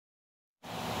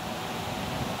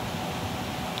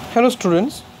Hello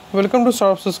students, welcome to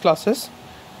Saurabh's classes.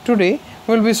 Today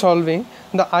we will be solving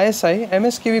the ISI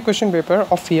MSQE question paper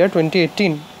of year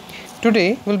 2018.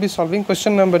 Today we will be solving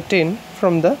question number 10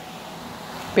 from the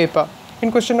paper.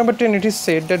 In question number 10 it is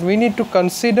said that we need to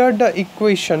consider the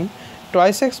equation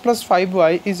twice x plus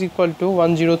 5y is equal to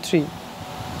 103.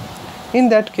 In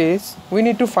that case we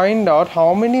need to find out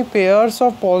how many pairs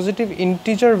of positive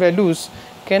integer values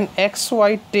can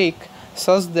xy take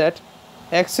such that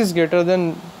x is greater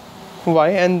than y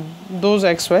and those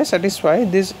xy satisfy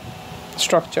this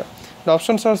structure. The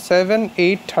options are 7,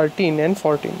 8, 13 and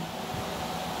 14.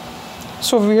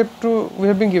 So we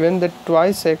have been given that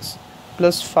twice x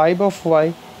plus 5 of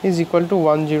y is equal to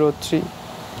 103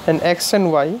 and x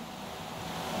and y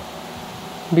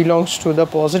belongs to the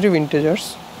positive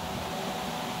integers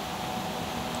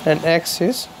and x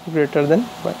is greater than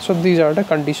y. So these are the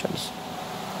conditions.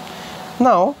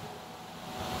 Now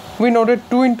we know that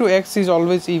 2 into x is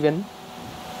always even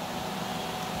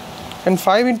and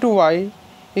 5 into y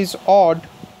is odd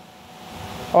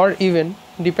or even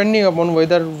depending upon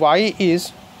whether y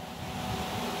is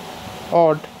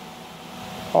odd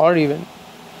or even.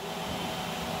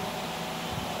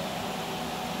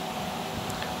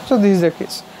 So this is the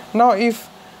case. Now if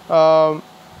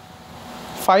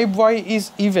 5y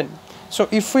is even, so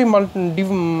if we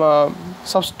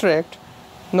subtract,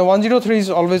 now 103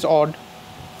 is always odd.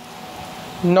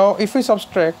 Now if we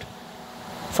subtract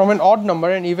from an odd number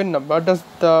an even number, does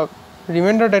the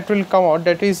remainder that will come out,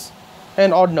 that is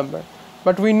an odd number,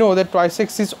 but we know that twice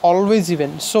x is always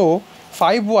even, so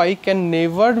 5y can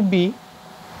never be,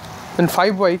 and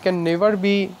 5y can never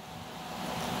be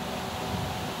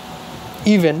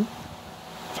even.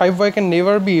 5y can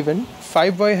never be even.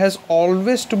 5y has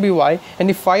always to be y, and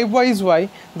if 5y is y,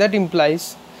 that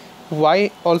implies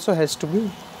y also has to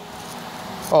be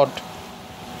odd.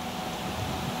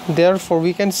 Therefore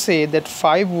we can say that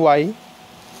 5y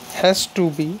has to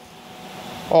be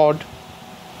odd,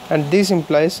 and this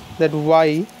implies that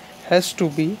y has to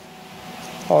be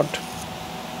odd.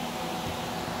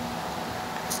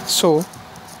 So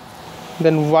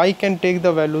then y can take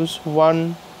the values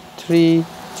 1, 3,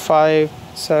 5,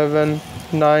 7,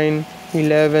 9,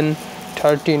 11,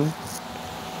 13.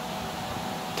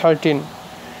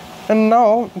 And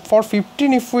now for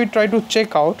 15, if we try to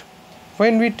check out,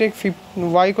 when we take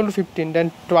y equal to 15,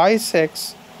 then twice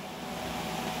x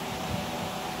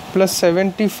plus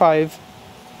 75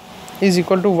 is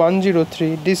equal to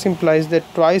 103. This implies that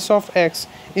twice of x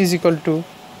is equal to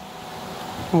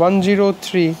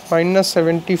 103 minus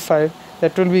 75,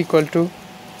 that will be equal to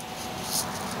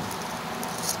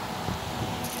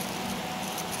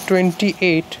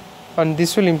 28, and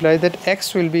this will imply that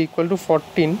x will be equal to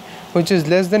 14, which is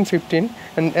less than 15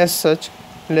 and as such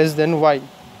less than y.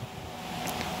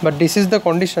 But this is the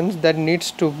conditions that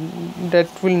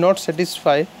will not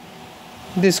satisfy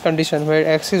this condition where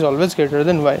x is always greater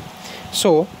than y.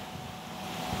 So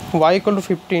y equal to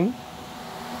 15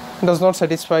 does not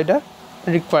satisfy the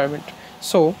requirement.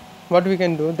 So what we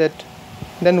can do, that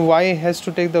then y has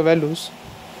to take the values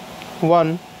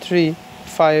 1, 3,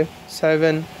 5,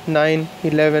 7, 9,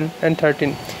 11 and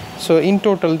 13. So in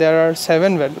total there are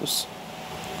 7 values,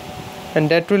 and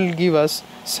that will give us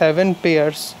 7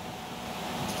 pairs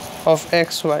of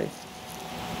xy.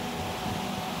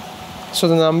 So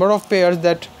the number of pairs,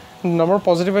 that number of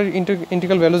positive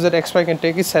integral values that xy can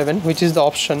take is 7, which is the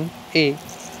option A.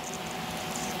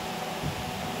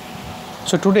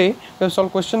 So today we have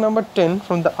solved question number 10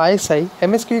 from the ISI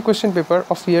MSQE question paper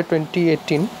of year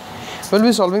 2018. We will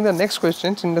be solving the next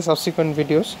questions in the subsequent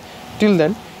videos. Till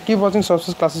then, keep watching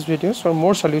Saurabh's classes videos for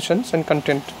more solutions and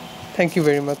content. Thank you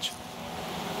very much.